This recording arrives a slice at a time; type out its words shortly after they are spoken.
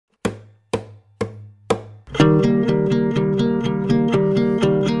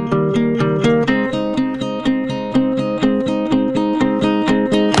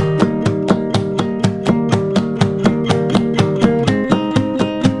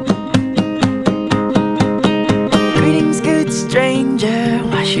Stranger,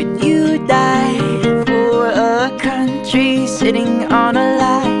 why should you die for a country sitting on a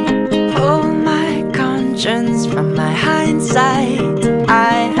lie? Pull my conscience from my hindsight.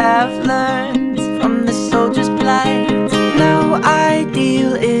 I have learned from the soldier's plight. No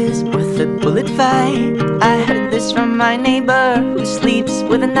ideal is worth a bullet fight. I heard this from my neighbor who sleeps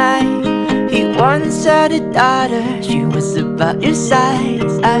with a knife. He once had a daughter, she was about your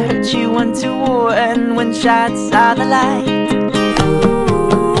size. I heard she went to war and when shots saw the light.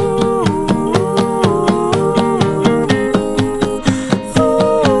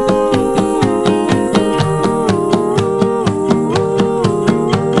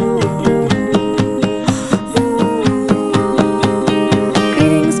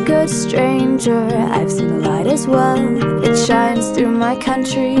 Stranger, I've seen the light as well. It shines through my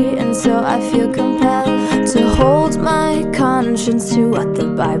country, and so I feel compelled to hold my conscience to what the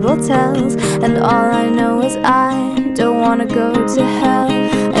Bible tells. And all I know is I don't want to go to hell.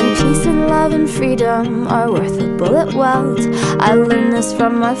 And peace and love and freedom are worth a bullet welt. I learned this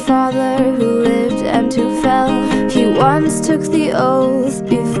from my father who lived and who fell. He once took the oath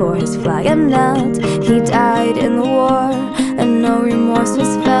before his flag and knelt. He